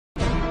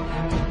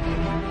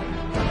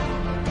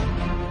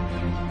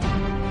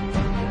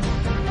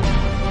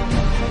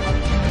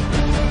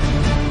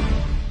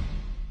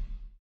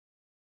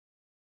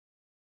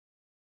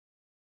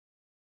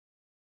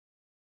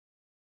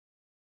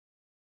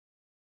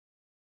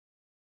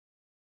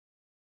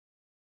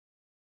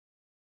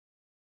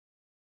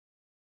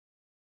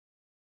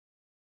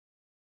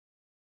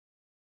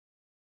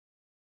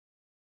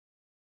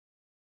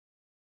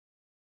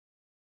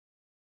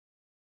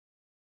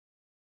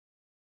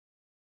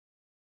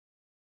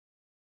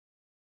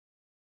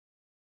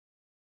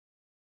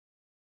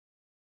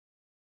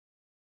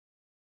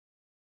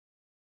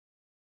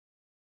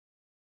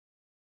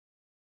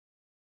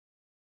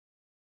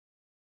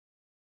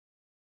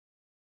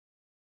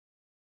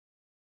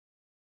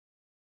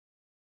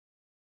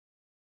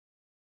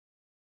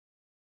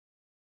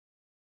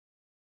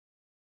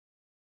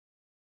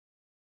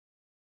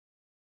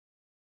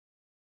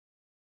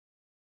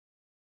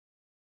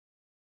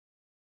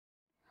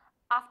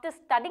After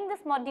studying this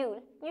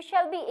module, you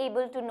shall be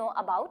able to know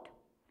about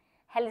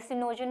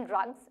hallucinogen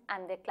drugs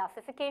and their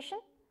classification,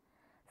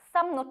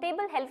 some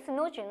notable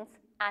hallucinogens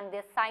and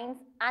their signs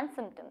and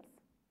symptoms,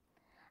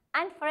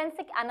 and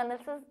forensic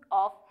analysis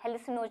of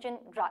hallucinogen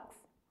drugs.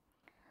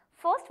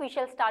 First, we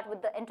shall start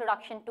with the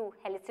introduction to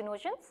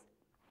hallucinogens.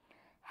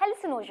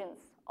 Hallucinogens,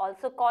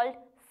 also called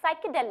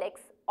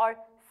psychedelics or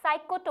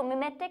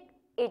psychotomimetic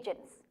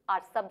agents,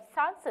 are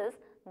substances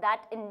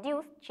that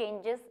induce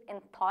changes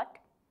in thought,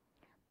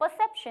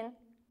 perception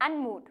and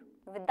mood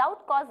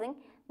without causing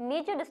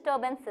major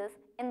disturbances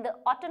in the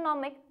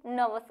autonomic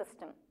nervous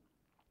system.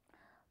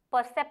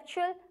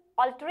 Perceptual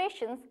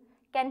alterations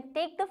can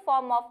take the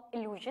form of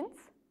illusions,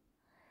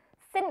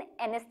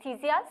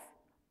 synesthesias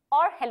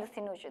or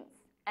hallucinogens.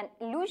 An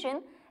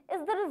illusion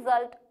is the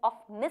result of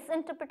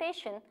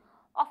misinterpretation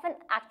of an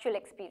actual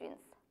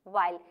experience,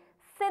 while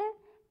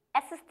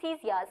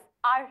synesthesias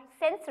are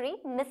sensory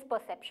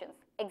misperceptions,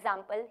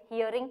 example,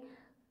 hearing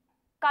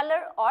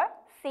color or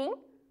seeing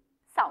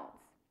sounds.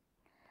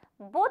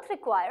 Both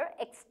require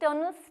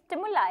external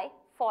stimuli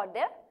for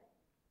their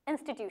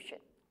institution.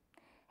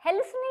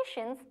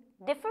 Hallucinations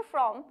differ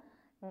from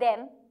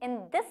them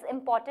in this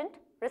important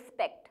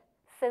respect,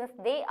 since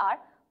they are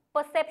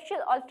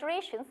perceptual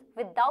alterations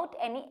without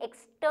any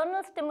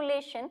external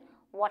stimulation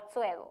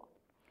whatsoever.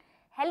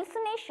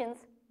 Hallucinations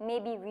may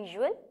be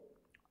visual,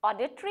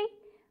 auditory,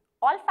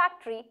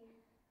 olfactory,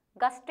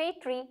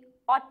 gustatory,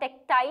 or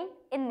tactile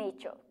in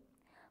nature.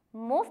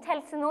 Most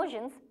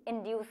hallucinogens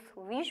induce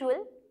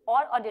visual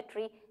or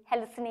auditory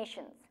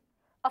hallucinations.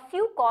 A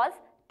few cause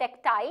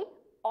tactile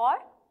or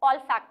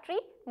olfactory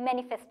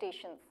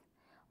manifestations,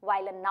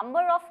 while a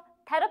number of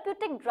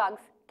therapeutic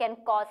drugs can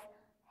cause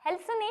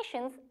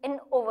hallucinations in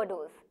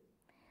overdose.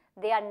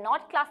 They are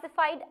not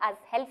classified as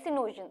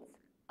hallucinogens.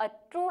 A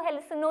true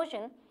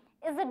hallucinogen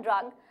is a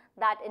drug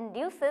that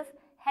induces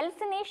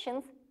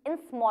hallucinations in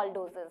small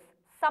doses,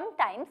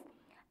 sometimes,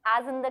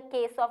 as in the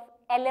case of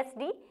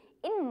LSD,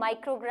 in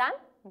microgram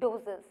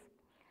doses.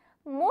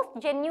 Most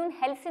genuine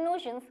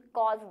hallucinogens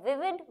cause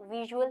vivid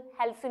visual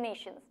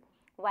hallucinations,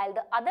 while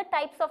the other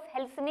types of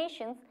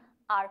hallucinations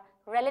are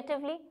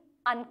relatively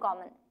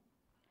uncommon.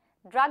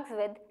 Drugs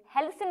with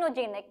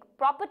hallucinogenic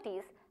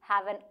properties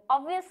have an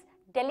obvious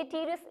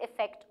deleterious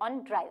effect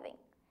on driving.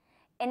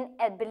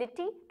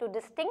 Inability to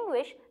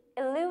distinguish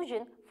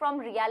illusion from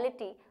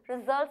reality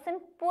results in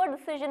poor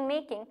decision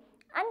making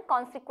and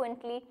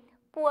consequently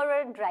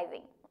poorer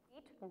driving.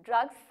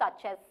 Drugs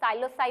such as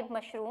psilocybe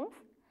mushrooms,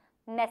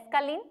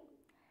 mescaline,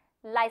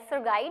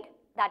 lysergide,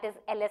 that is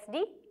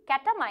LSD,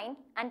 ketamine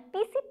and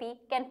PCP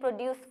can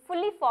produce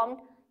fully formed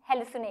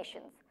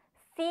hallucinations,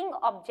 seeing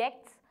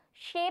objects,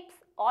 shapes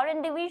or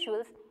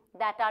individuals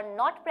that are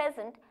not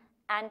present,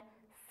 and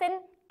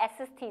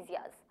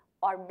synesthesias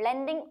or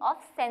blending of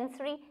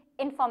sensory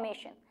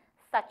information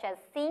such as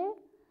seeing,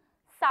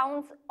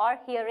 sounds or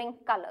hearing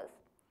colors.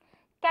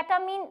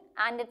 Ketamine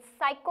and its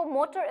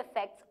psychomotor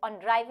effects on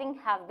driving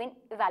have been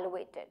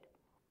evaluated.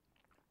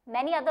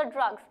 Many other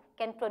drugs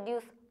can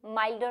produce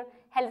milder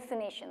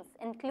hallucinations,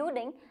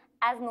 including,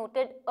 as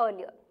noted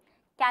earlier,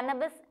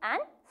 cannabis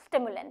and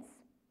stimulants.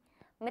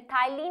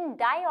 Methylene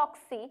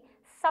dioxy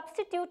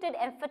substituted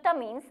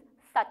amphetamines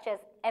such as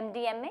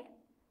MDMA,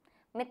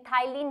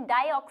 methylene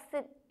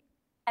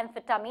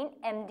dioxyamphetamine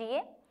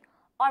MDA,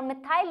 or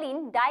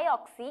methylene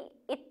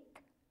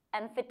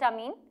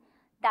dioxyamphetamine,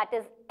 that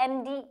is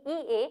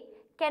MDEA,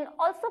 can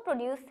also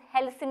produce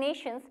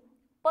hallucinations,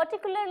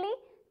 particularly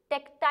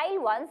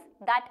tactile ones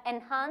that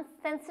enhance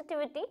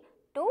sensitivity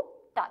to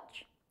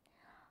touch.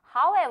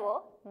 However,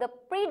 the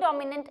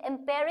predominant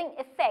impairing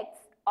effects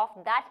of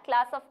that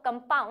class of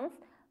compounds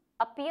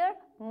appear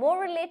more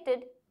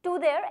related to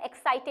their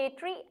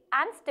excitatory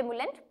and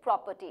stimulant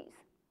properties.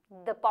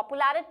 The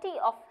popularity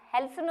of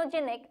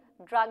hallucinogenic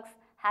drugs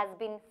has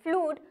been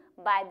fueled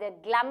by their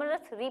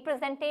glamorous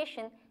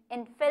representation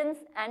in films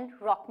and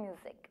rock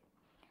music.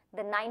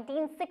 The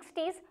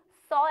 1960s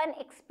saw an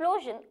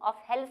explosion of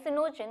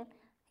hallucinogen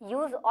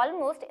use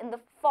almost in the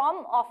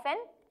form of an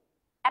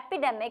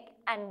epidemic,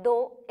 and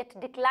though it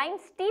declined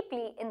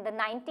steeply in the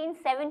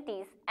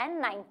 1970s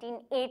and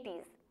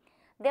 1980s,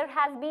 there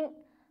has been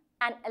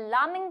an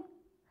alarming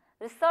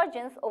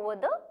resurgence over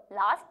the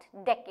last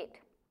decade.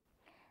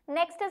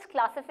 Next is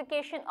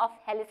classification of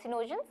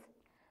hallucinogens.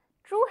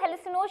 True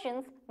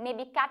hallucinogens may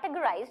be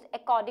categorized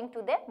according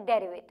to their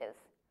derivatives.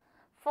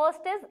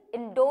 First is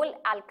indole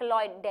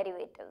alkaloid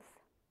derivatives.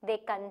 They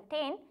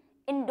contain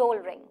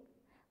indole ring,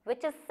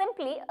 which is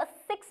simply a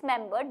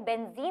 6-membered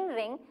benzene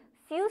ring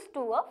fused to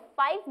a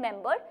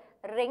 5-membered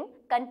ring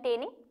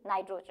containing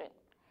nitrogen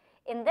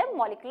in their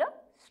molecular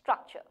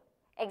structure.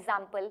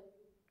 Example,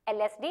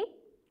 LSD,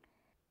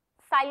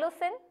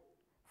 psilocin,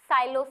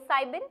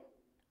 psilocybin,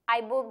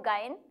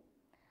 ibogaine,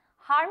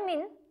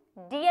 harmine,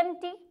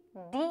 DMT,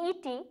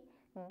 DET,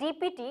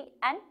 DPT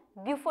and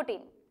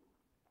bufotenin.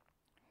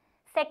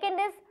 Second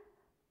is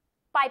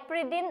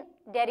piperidine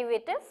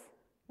derivatives.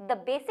 The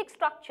basic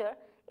structure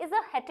is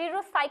a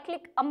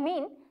heterocyclic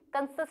amine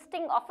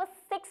consisting of a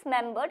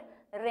 6-membered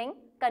ring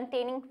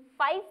containing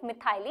 5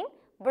 methylene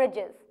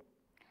bridges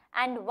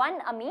and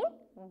 1 amine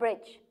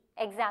bridge.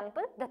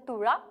 Example,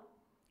 datura,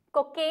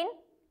 cocaine,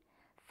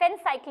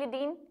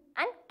 phencyclidine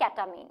and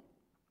ketamine.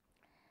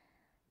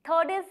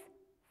 Third is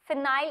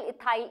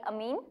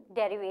phenylethylamine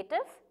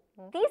derivatives.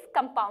 These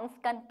compounds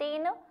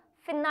contain a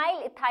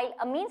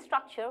phenylethylamine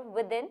structure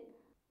within.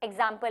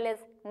 Example is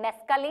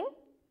mescaline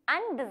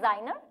and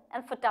designer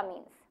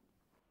amphetamines.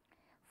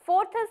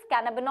 Fourth is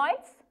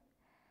cannabinoids.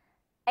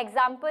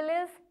 Example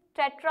is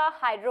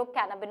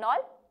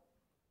tetrahydrocannabinol.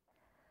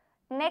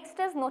 Next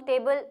is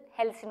notable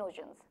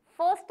hallucinogens.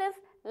 First is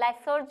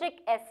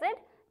lysergic acid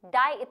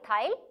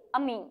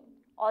diethylamine,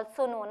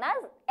 also known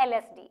as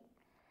LSD.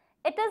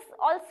 It is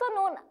also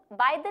known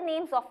by the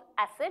names of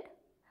acid,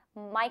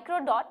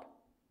 microdot,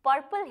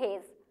 purple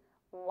haze,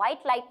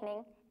 white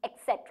lightning,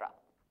 etc.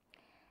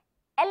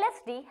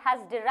 LSD has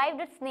derived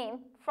its name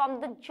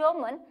from the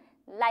German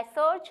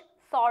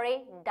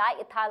lyserge-sorre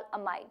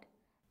diethylamide.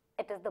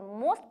 It is the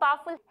most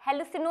powerful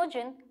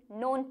hallucinogen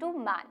known to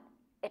man.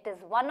 It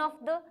is one of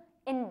the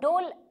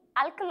indole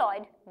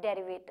alkaloid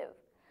derivative,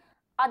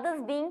 others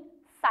being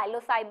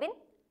psilocybin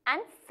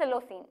and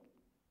psilocin,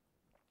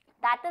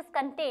 that is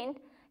contained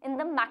in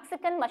the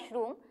Mexican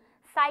mushroom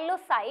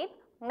Psilocybe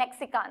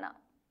mexicana.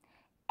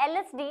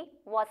 LSD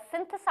was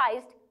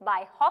synthesized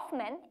by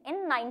Hoffman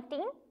in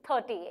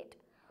 1938,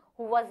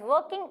 who was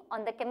working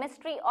on the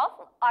chemistry of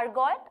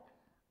ergot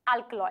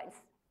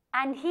alkaloids,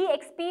 and he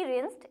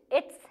experienced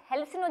its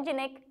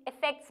hallucinogenic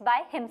effects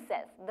by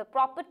himself. The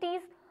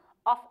properties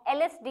of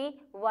LSD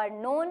were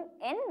known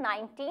in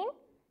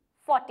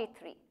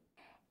 1943.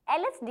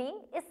 LSD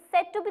is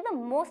said to be the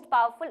most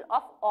powerful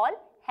of all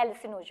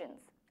hallucinogens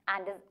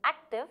and is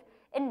active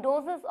in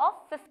doses of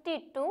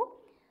 50 to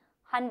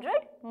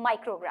 100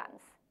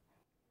 micrograms.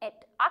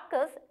 It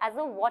occurs as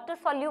a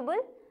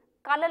water-soluble,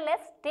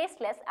 colorless,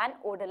 tasteless and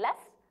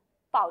odorless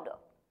powder.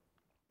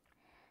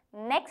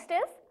 Next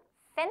is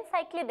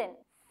phencyclidine.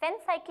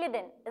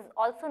 Phencyclidine is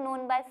also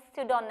known by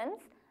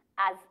pseudonyms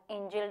as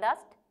angel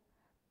dust,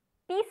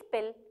 peace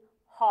pill,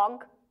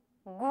 hog,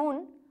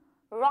 goon,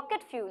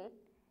 rocket fuel,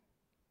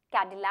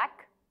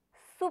 Cadillac,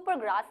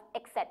 supergrass,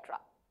 etc.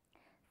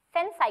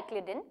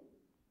 Phencyclidine,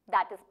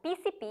 that is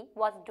PCP,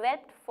 was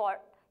developed for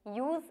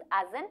use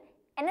as an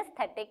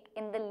anesthetic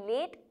in the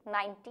late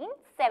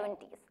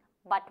 1970s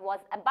but was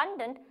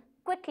abandoned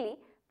quickly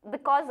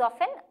because of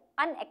an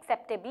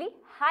unacceptably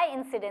high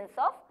incidence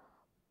of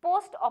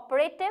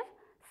post-operative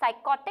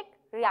psychotic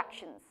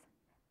reactions.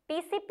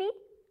 PCP,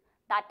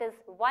 that is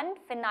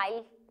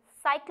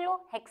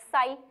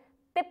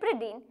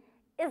 1-phenylcyclohexylpiperidine,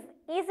 is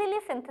easily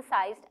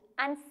synthesized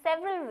and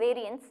several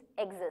variants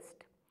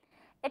exist.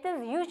 It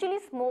is usually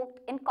smoked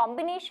in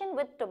combination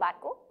with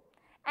tobacco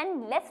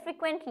and less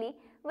frequently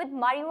with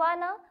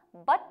marijuana,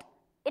 but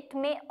it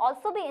may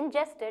also be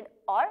ingested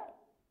or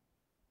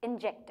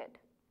injected.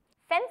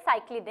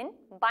 Phencyclidine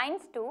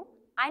binds to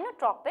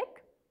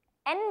inotropic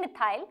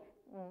N-methyl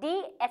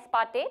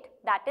D-aspartate,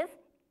 that is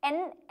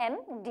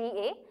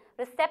NMDA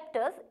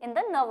receptors in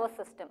the nervous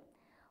system,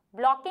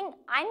 blocking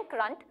ion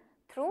current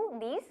through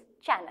these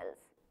channels.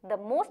 The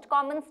most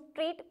common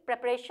street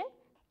preparation,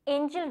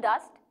 angel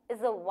dust,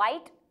 is a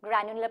white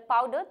granular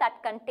powder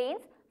that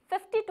contains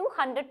 50 to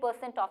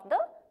 100% of the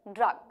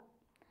drug.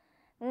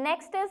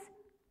 Next is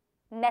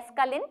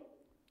mescaline.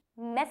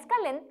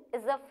 Mescaline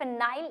is a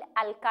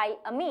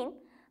phenylalkylamine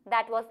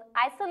that was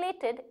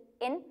isolated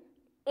in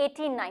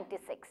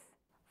 1896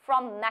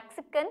 from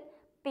Mexican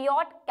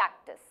peyote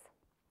cactus.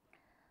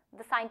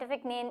 The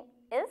scientific name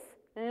is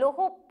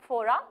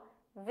Lohophora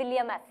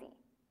williamsi,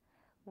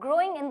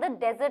 growing in the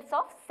deserts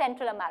of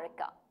Central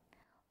America.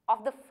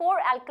 Of the 4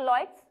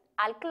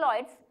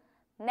 alkaloids,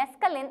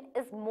 mescaline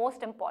is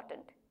most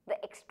important.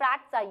 The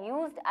extracts are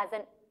used as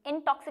an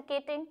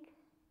intoxicating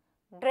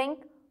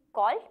drink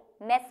called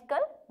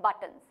mescal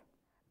buttons.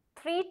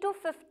 3 to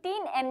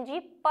 15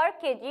 mg per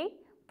kg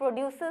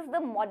produces the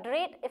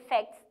moderate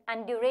effects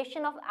and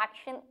duration of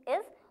action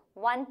is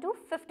 1 to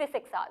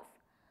 56 hours.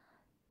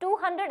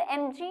 200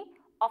 mg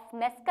of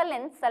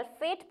mescaline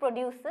sulfate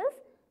produces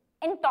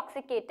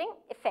intoxicating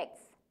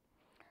effects.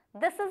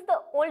 This is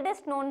the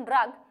oldest known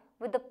drug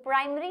with the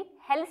primary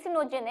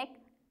hallucinogenic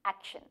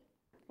action.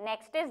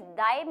 Next is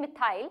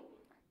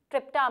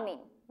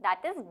dimethyltryptamine,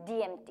 that is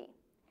DMT.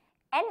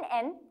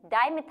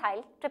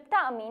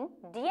 N,N-dimethyltryptamine,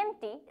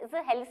 DMT, is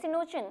a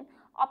hallucinogen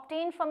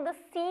obtained from the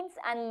seeds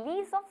and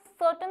leaves of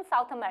certain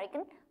South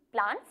American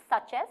plants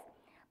such as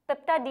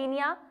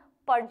Piptadenia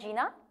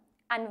purgina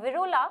and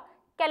Virola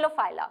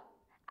calophylla,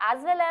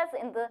 as well as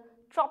in the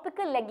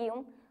tropical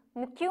legume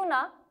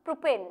Mucuna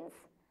pruperens.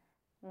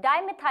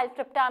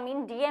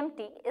 Dimethyltryptamine,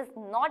 DMT, is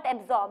not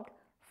absorbed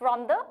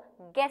from the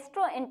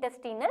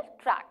gastrointestinal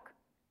tract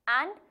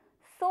and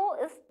so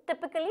is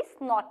typically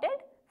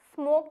snorted,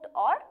 smoked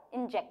or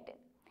injected.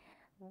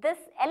 This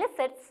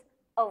elicits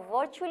a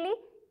virtually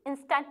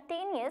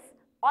instantaneous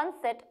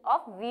onset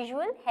of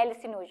visual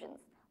hallucinogens,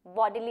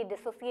 bodily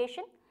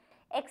dissociation,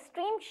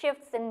 extreme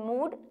shifts in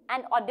mood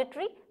and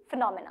auditory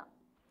phenomena.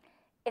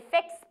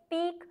 Effects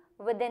peak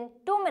within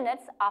 2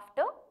 minutes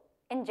after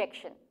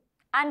injection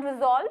and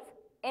resolves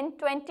in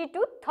 20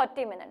 to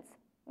 30 minutes.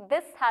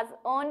 This has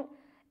earned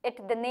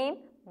it the name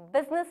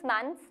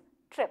businessman's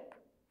trip.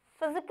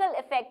 Physical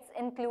effects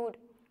include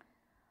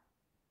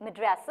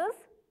mydriasis,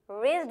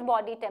 raised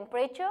body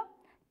temperature,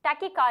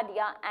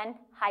 tachycardia and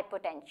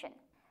hypotension.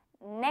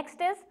 Next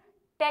is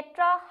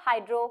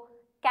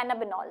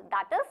tetrahydrocannabinol,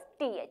 that is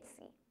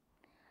THC.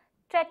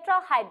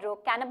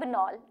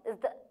 Tetrahydrocannabinol is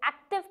the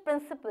active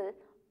principle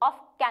of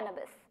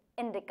cannabis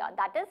indica,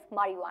 that is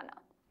marijuana.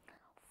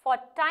 For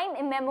time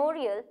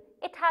immemorial,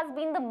 it has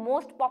been the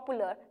most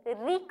popular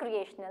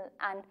recreational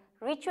and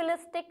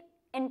ritualistic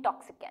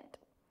intoxicant.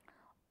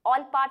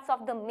 All parts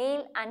of the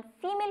male and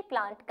female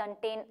plant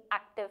contain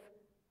active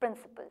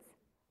principles.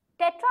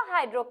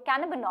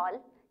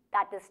 Tetrahydrocannabinol,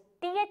 that is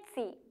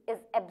THC,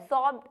 is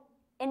absorbed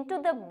into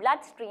the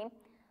bloodstream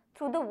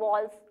through the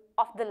walls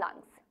of the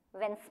lungs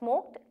when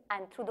smoked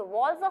and through the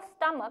walls of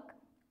stomach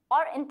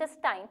or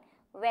intestine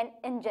when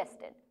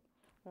ingested.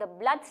 The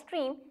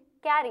bloodstream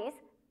carries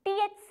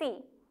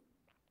THC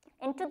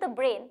into the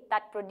brain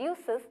that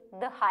produces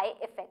the high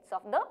effects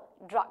of the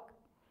drug.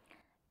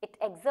 It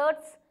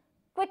exerts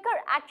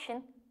quicker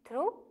action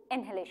through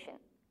inhalation.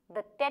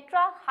 The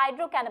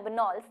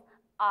tetrahydrocannabinols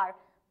are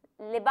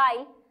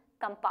labile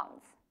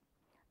compounds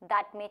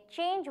that may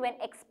change when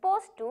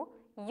exposed to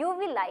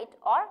UV light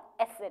or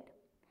acid.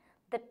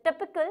 The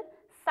typical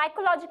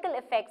psychological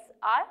effects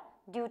are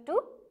due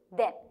to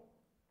them.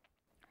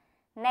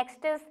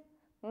 Next is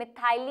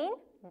methylene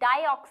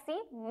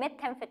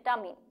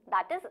dioxymethamphetamine,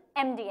 that is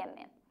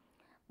MDMA.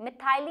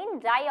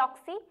 Methylene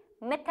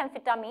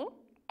dioxymethamphetamine,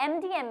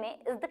 MDMA,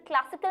 is the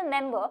classical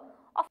member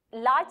of a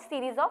large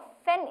series of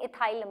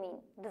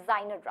phenethylamine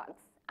designer drugs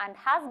and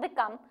has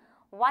become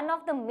one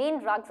of the main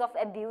drugs of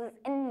abuse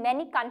in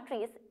many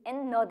countries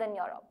in Northern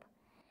Europe.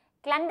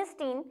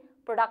 Clandestine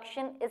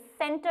production is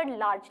centered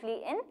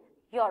largely in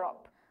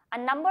Europe. A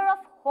number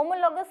of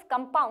homologous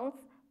compounds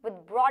with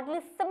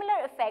broadly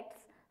similar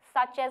effects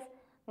such as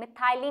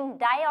methylene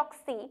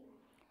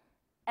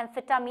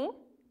dioxyamphetamine,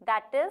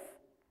 that is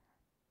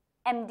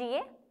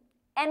MDA,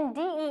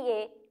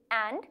 MDEA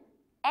and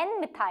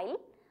N-methyl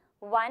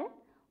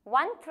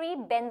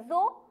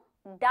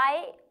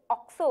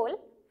 1,13-benzoyl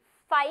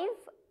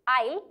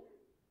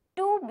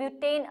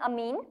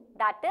 5-yle-2-butanamine,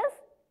 that is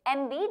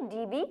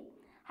MBDB,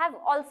 have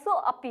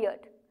also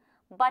appeared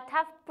but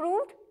have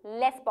proved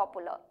less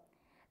popular.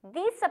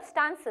 These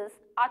substances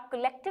are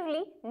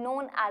collectively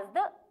known as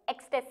the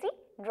ecstasy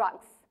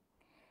drugs.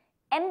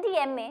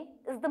 MDMA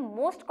is the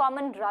most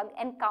common drug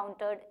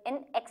encountered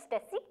in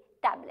ecstasy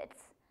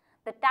tablets.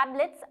 The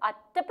tablets are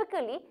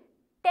typically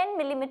 10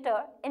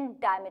 mm in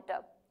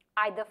diameter,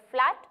 either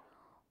flat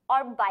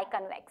or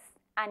biconvex,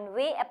 and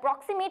weigh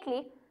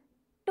approximately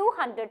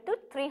 200 to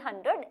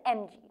 300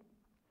 mg.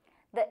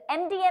 The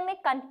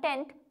MDMA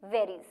content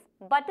varies,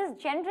 but is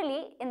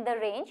generally in the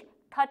range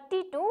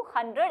 30 to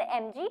 100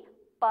 mg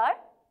per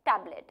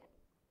tablet.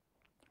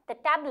 The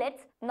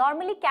tablets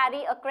normally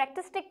carry a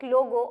characteristic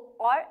logo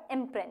or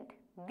imprint.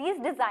 These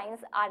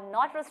designs are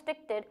not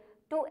restricted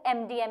to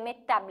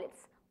MDMA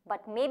tablets,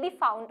 but may be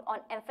found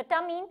on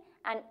amphetamine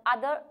and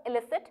other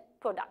illicit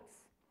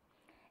products.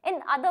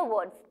 In other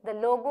words, the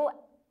logo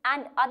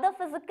and other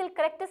physical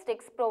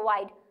characteristics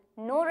provide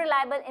no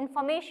reliable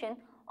information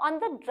on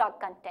the drug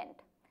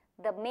content.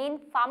 The main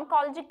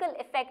pharmacological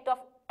effect of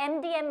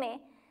MDMA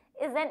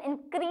is an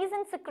increase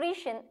in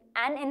secretion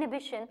and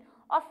inhibition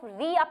of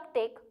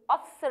reuptake of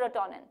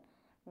serotonin,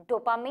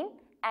 dopamine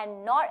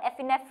and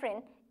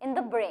norepinephrine in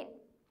the brain.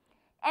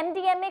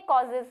 MDMA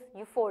causes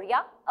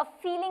euphoria, a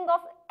feeling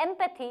of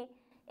empathy,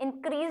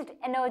 increased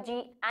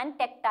energy and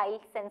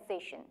tactile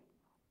sensation.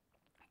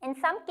 In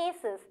some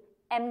cases,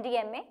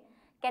 MDMA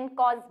can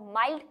cause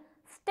mild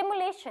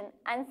stimulation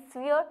and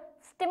severe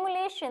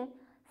stimulation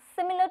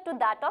similar to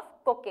that of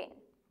cocaine.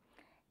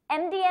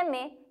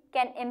 MDMA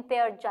can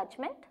impair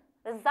judgment,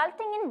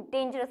 resulting in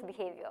dangerous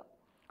behavior.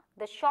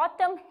 The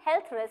short-term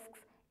health risks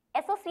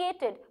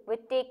associated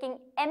with taking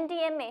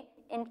MDMA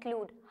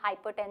include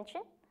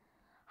hypertension,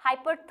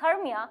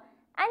 hyperthermia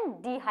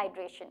and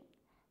dehydration,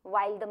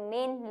 while the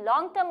main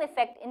long-term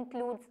effect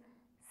includes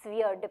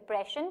severe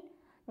depression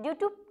due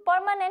to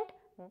permanent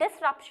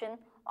disruption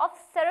of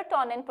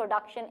serotonin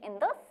production in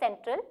the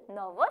central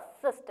nervous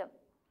system.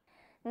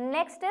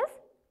 Next is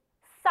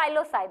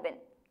psilocybin.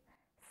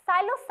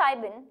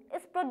 Psilocybin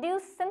is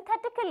produced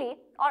synthetically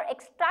or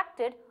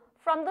extracted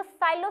from the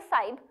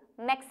Psilocybe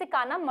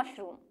mexicana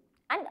mushroom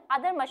and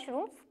other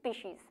mushroom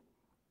species.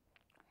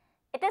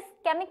 It is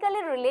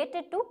chemically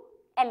related to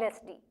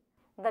LSD.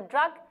 The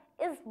drug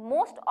is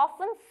most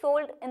often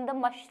sold in the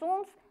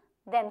mushrooms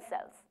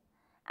themselves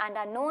and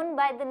are known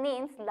by the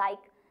names like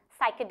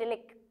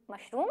psychedelic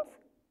mushrooms,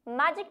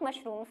 magic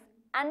mushrooms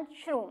and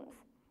shrooms.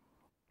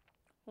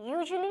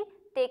 Usually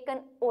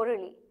taken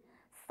orally,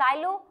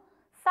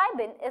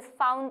 psilocybin is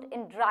found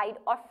in dried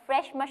or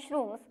fresh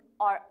mushrooms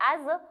or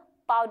as a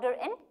powder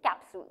in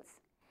capsules.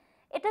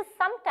 It is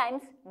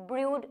sometimes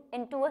brewed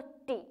into a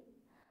tea.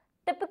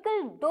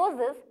 Typical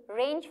doses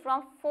range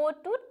from 4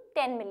 to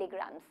 10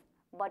 milligrams,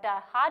 but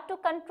are hard to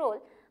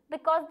control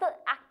because the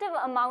active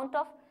amount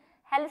of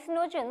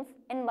hallucinogens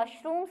in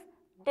mushrooms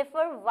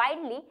differ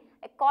widely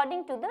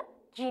according to the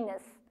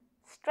genus,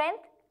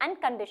 strength and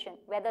condition,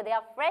 whether they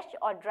are fresh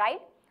or dried,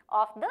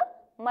 of the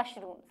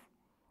mushrooms.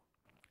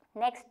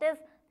 Next is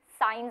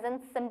signs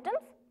and symptoms.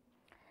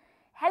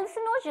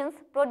 Hallucinogens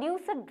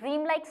produce a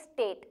dreamlike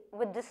state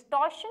with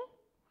distortion,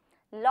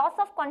 loss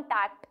of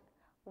contact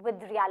with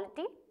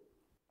reality.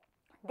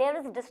 There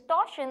is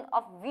distortion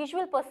of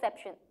visual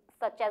perception,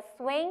 such as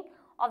swaying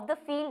of the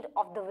field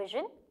of the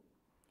vision.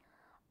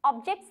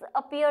 Objects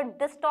appear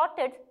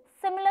distorted,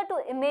 similar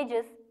to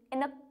images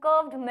in a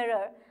curved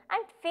mirror,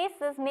 and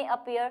faces may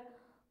appear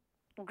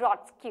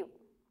grotesque.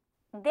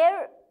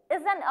 There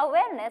is an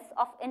awareness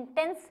of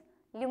intense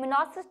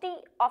luminosity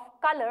of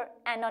color,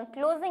 and on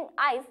closing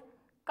eyes,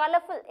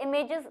 colorful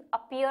images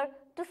appear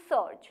to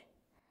surge.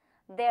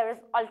 There is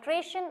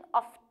alteration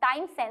of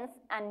time sense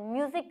and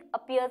music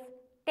appears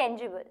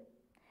tangible.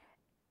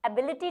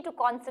 Ability to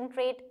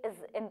concentrate is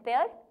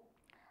impaired.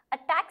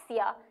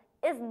 Ataxia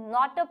is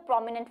not a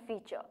prominent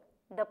feature.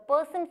 The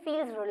person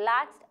feels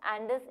relaxed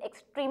and is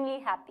extremely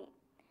happy.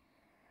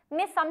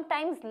 May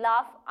sometimes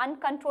laugh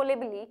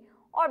uncontrollably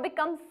or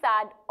become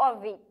sad or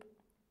weep.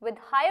 With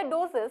higher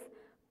doses,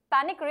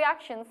 panic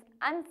reactions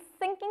and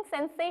sinking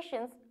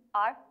sensations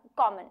are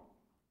common.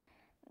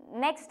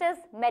 Next is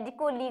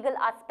medico-legal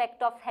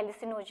aspect of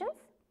hallucinogens.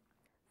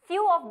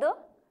 Few of the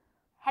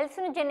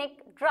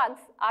hallucinogenic drugs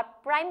are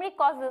primary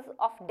causes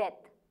of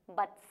death,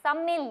 but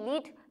some may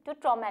lead to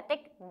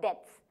traumatic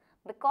deaths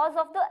because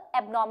of the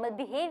abnormal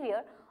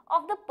behavior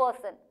of the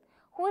person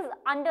who is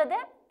under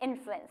their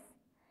influence.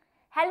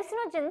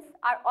 Hallucinogens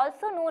are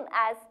also known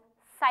as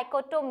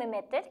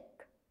psychotomimetic,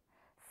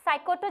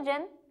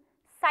 psychotogen,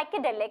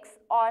 psychedelics,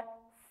 or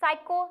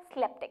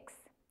psychosleptics.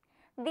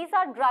 These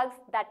are drugs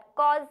that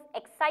cause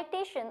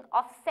excitation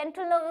of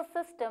central nervous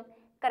system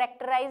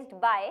characterized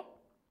by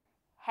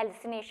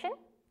hallucination,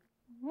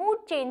 mood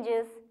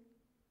changes,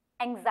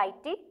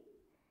 anxiety,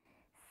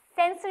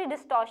 sensory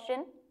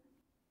distortion,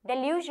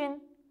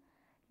 delusion,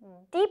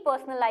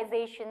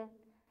 depersonalization,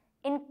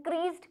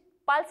 increased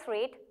pulse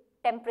rate,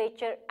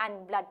 temperature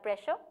and blood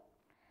pressure,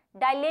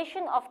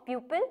 dilation of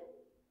pupil,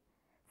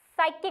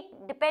 psychic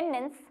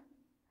dependence,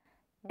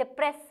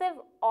 depressive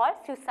or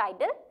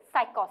suicidal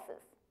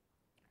psychosis.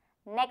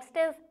 Next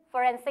is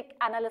forensic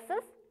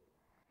analysis.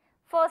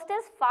 First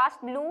is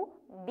fast blue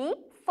B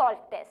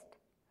salt test.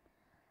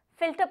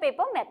 Filter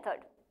paper method.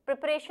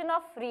 Preparation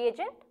of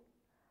reagent,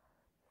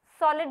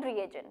 solid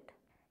reagent.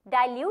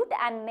 Dilute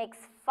and mix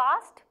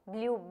fast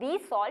blue B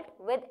salt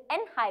with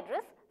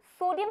anhydrous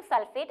sodium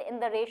sulfate in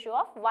the ratio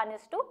of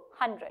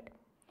 1:100.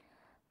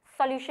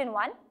 Solution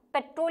 1,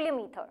 petroleum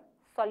ether.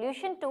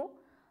 Solution 2,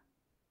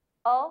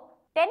 a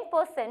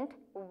 10%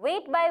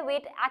 weight by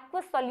weight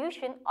aqueous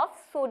solution of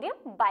sodium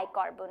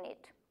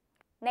bicarbonate.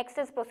 Next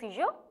is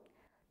procedure.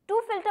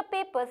 2 filter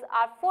papers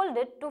are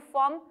folded to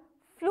form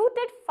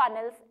fluted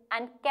funnels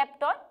and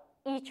kept on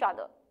each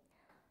other.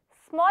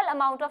 Small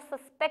amount of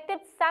suspected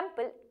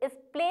sample is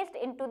placed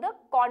into the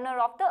corner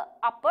of the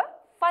upper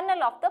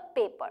funnel of the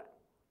paper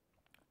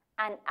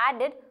and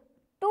added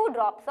 2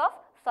 drops of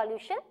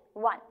solution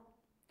 1.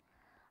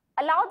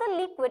 Allow the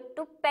liquid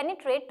to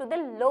penetrate to the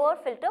lower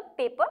filter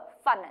paper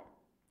funnel.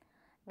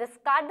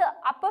 Discard the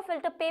upper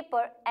filter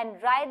paper and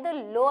dry the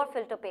lower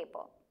filter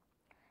paper.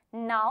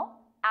 Now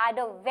add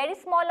a very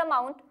small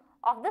amount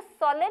of the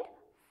solid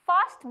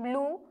fast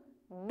blue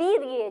B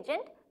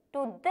reagent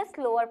to this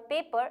lower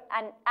paper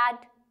and add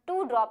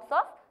 2 drops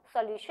of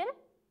solution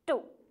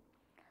 2.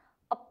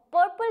 A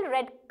purple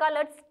red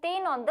colored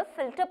stain on the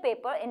filter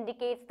paper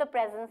indicates the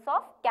presence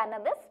of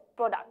cannabis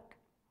product.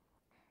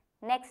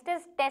 Next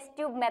is test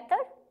tube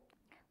method.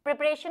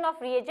 Preparation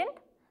of reagent,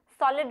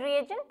 solid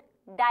reagent,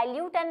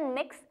 dilute and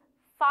mix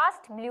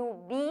fast blue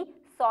B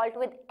salt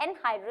with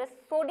anhydrous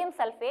sodium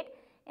sulfate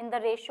in the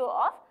ratio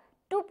of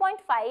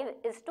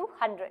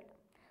 2.5:100.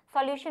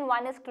 Solution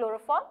 1 is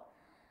chloroform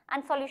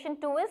and solution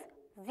 2 is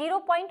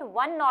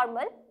 0.1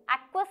 normal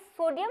aqueous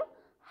sodium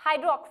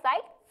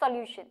hydroxide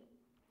solution.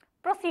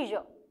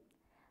 Procedure.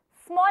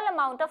 Small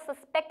amount of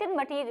suspected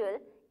material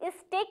is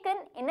taken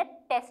in a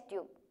test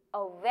tube.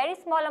 A very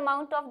small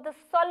amount of the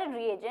solid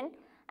reagent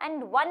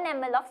and 1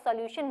 ml of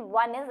solution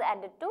 1 is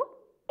added to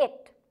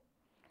it.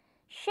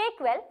 Shake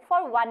well for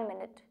 1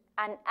 minute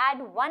and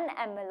add 1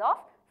 ml of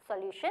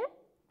solution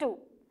 2.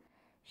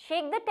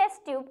 Shake the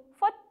test tube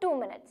for 2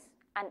 minutes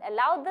and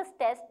allow this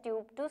test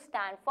tube to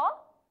stand for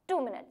 2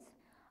 minutes.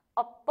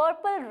 A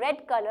purple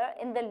red color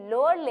in the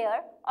lower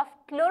layer of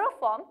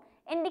chloroform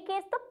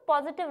indicates the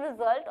positive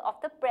result of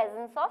the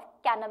presence of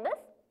cannabis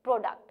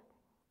product.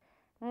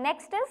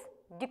 Next is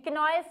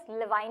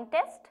Duquesnoy-Levine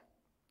test.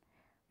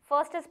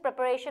 First is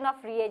preparation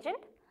of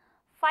reagent.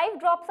 5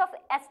 drops of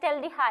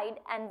acetaldehyde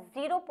and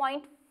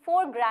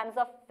 0.4 grams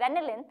of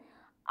vanillin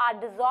are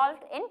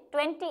dissolved in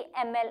 20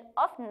 ml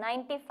of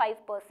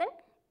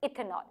 95%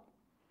 ethanol.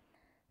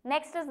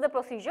 Next is the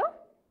procedure.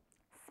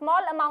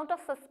 Small amount of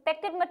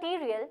suspected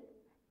material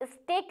is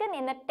taken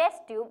in a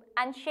test tube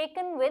and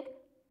shaken with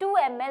 2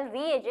 ml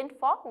reagent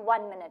for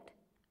 1 minute.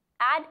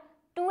 Add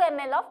 2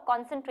 ml of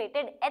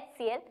concentrated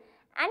HCl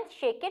and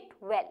shake it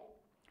well.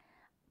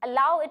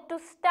 Allow it to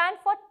stand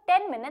for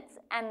 10 minutes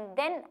and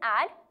then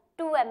add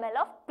 2 ml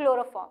of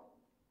chloroform.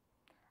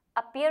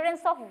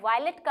 Appearance of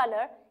violet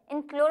color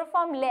in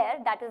chloroform layer,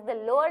 that is the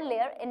lower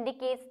layer,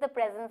 indicates the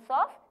presence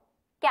of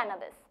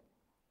cannabis.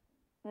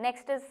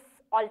 Next is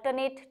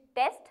alternate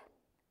test.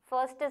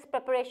 First is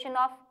preparation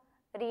of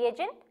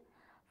reagent.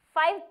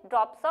 5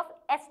 drops of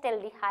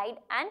acetaldehyde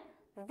and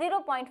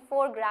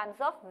 0.4 grams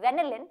of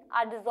vanillin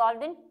are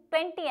dissolved in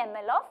 20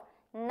 ml of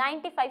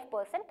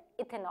 95%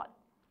 ethanol.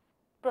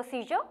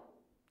 Procedure: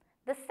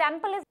 the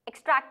sample is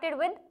extracted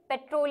with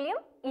petroleum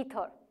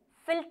ether,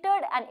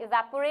 filtered and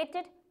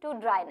evaporated to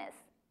dryness.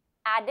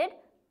 Added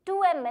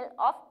 2 ml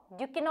of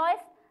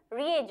Duquesnoy's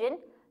reagent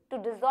to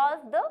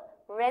dissolve the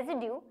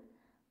residue.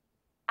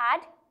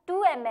 Add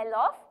 2 ml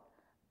of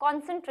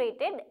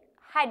concentrated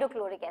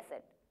hydrochloric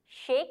acid.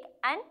 Shake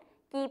and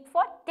keep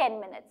for 10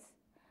 minutes.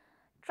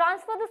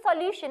 Transfer the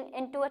solution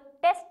into a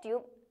test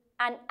tube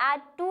and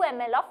add 2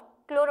 ml of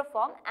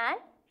chloroform and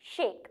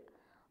shake.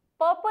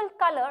 Purple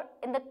color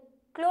in the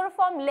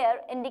chloroform layer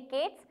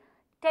indicates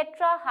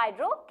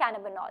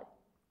tetrahydrocannabinol.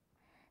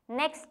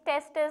 Next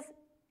test is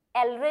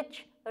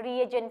Ehrlich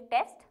reagent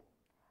test.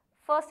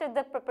 First is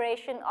the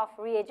preparation of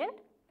reagent.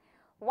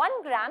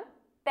 1 gram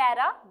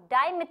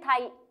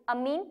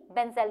para-dimethylamine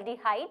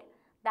benzaldehyde,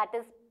 that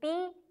is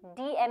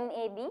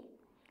PDMAB,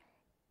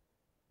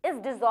 is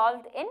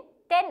dissolved in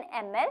 10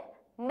 ml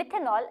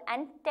methanol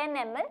and 10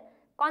 ml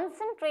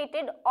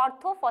concentrated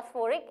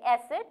orthophosphoric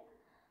acid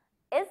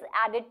is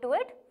added to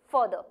it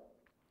further.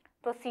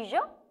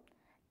 Procedure: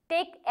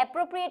 take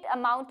appropriate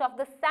amount of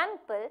the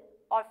sample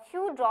or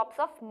few drops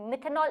of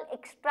methanol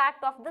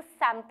extract of the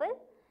sample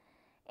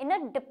in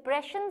a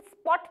depression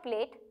spot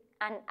plate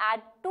and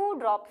add 2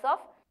 drops of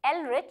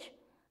Ehrlich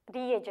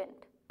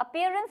reagent.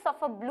 Appearance of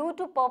a blue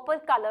to purple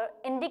color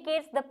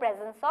indicates the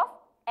presence of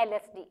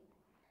LSD.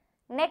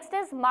 Next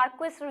is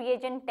Marquis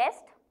reagent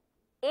test.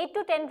 8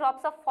 to 10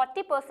 drops of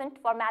 40%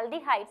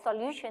 formaldehyde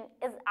solution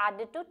is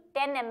added to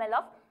 10 ml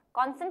of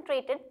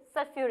concentrated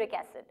sulfuric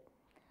acid.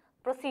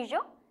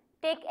 Procedure: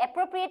 take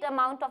appropriate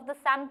amount of the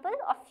sample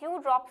or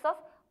few drops of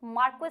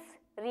Marquis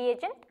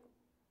reagent.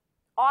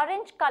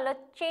 Orange color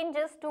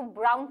changes to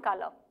brown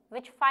color,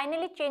 which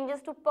finally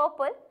changes to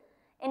purple,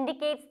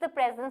 indicates the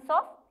presence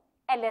of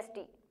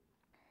LSD.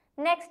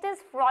 Next is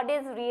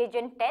Froday's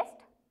reagent test.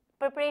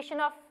 Preparation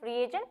of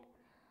reagent.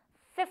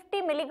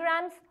 50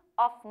 milligrams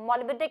of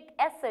molybdic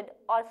acid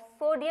or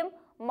sodium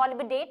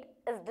molybdate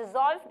is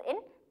dissolved in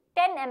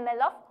 10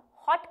 ml of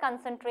hot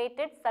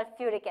concentrated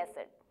sulfuric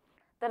acid.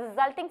 The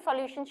resulting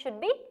solution should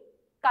be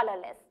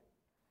colorless.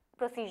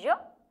 Procedure: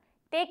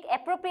 take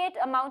appropriate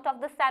amount of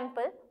the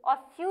sample or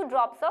few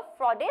drops of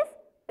Froday's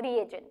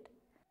reagent.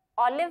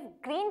 Olive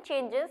green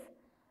changes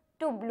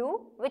to blue,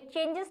 which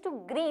changes to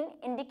green,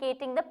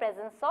 indicating the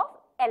presence of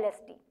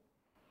LSD.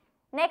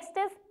 Next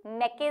is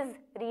Mackey's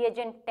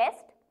reagent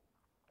test.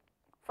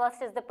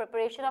 First is the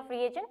preparation of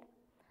reagent.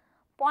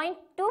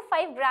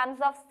 0.25 grams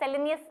of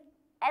selenious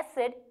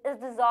acid is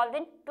dissolved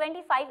in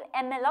 25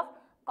 ml of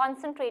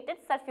concentrated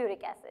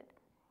sulfuric acid.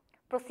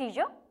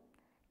 Procedure: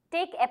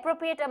 take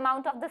appropriate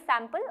amount of the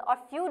sample or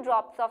few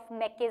drops of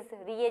Mackey's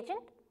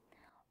reagent.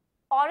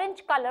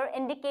 Orange color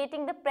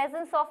indicating the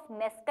presence of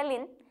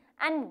mescaline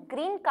and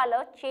green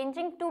color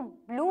changing to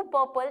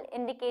blue-purple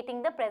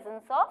indicating the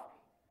presence of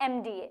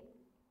MDA.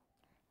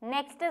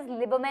 Next is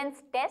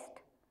Lieberman's test.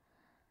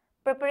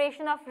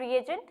 Preparation of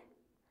reagent.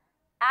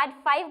 Add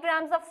 5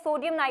 grams of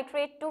sodium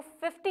nitrate to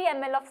 50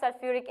 ml of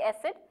sulfuric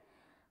acid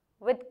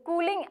with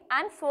cooling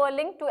and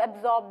swirling to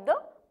absorb the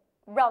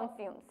brown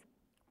fumes.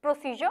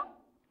 Procedure: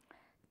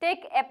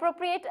 take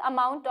appropriate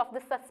amount of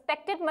the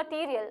suspected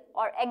material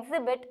or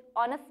exhibit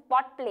on a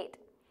spot plate.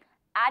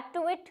 Add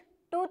to it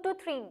 2 to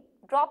 3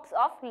 drops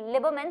of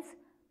Lieberman's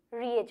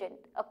reagent.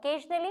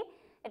 Occasionally,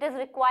 it is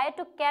required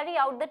to carry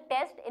out the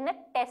test in a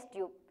test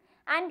tube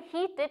and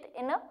heat it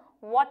in a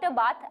water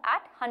bath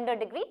at 100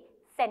 degrees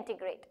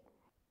centigrade.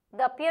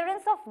 The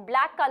appearance of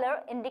black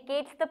color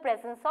indicates the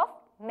presence of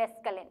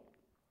mescaline.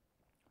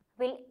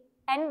 We'll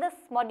end this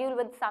module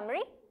with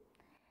summary.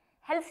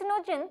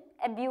 Hallucinogen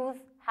abuse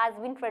has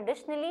been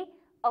traditionally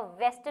a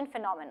Western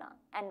phenomena,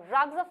 and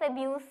drugs of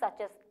abuse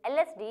such as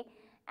LSD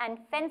and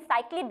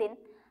phencyclidine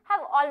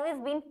have always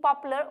been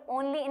popular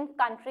only in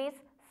countries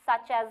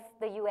such as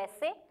the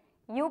USA,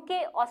 UK,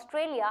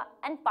 Australia,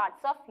 and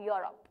parts of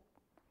Europe.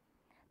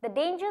 The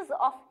dangers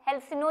of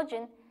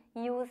hallucinogen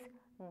use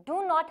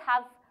do not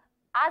have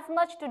as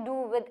much to do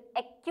with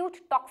acute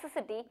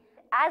toxicity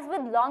as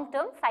with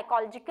long-term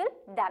psychological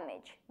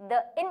damage.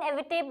 The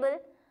inevitable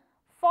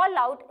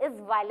fallout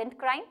is violent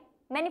crime,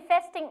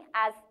 manifesting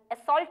as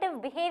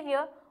assaultive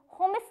behavior,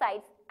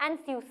 homicides, and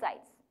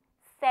suicides.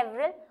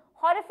 Several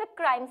horrific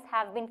crimes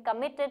have been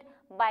committed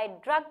by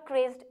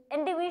drug-crazed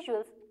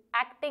individuals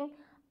acting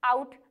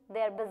out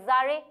their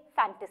bizarre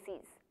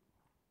fantasies.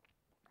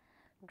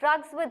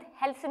 Drugs with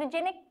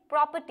hallucinogenic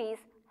properties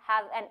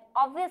have an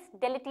obvious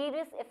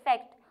deleterious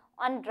effect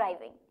on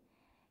driving.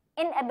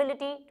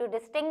 Inability to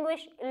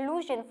distinguish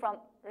illusion from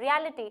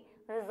reality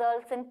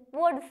results in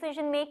poor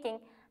decision making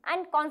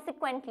and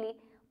consequently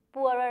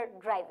poorer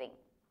driving.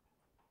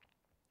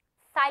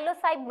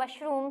 Psilocybe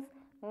mushrooms,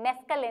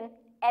 mescaline,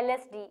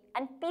 LSD,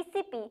 and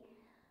PCP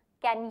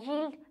can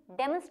yield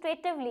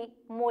demonstratively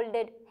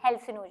molded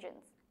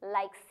hallucinogens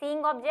like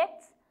seeing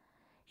objects,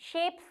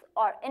 shapes,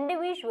 or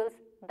individuals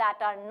that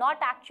are not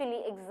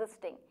actually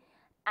existing,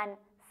 and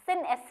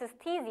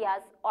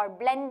synesthesias or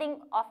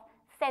blending of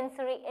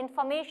sensory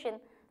information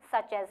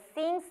such as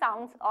seeing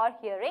sounds or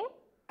hearing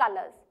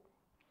colors.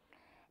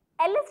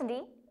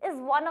 LSD is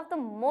one of the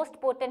most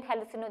potent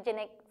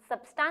hallucinogenic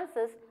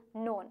substances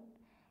known.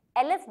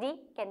 LSD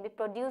can be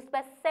produced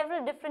by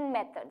several different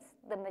methods,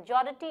 the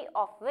majority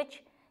of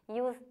which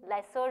use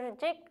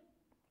lysergic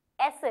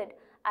acid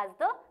as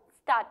the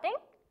starting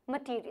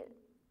material.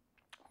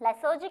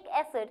 Lysergic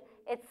acid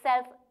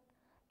itself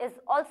is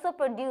also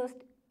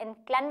produced in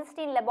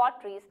clandestine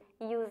laboratories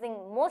using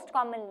most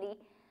commonly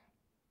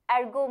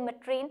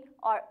ergometrine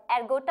or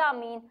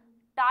ergotamine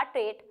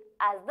tartrate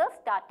as the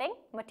starting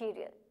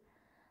material.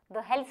 The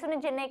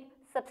hallucinogenic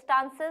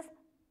substances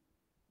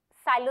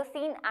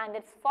psilocin and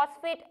its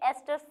phosphate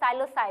ester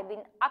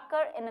psilocybin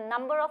occur in a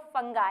number of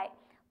fungi,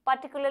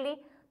 particularly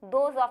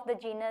those of the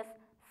genus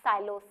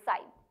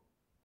Psilocybe.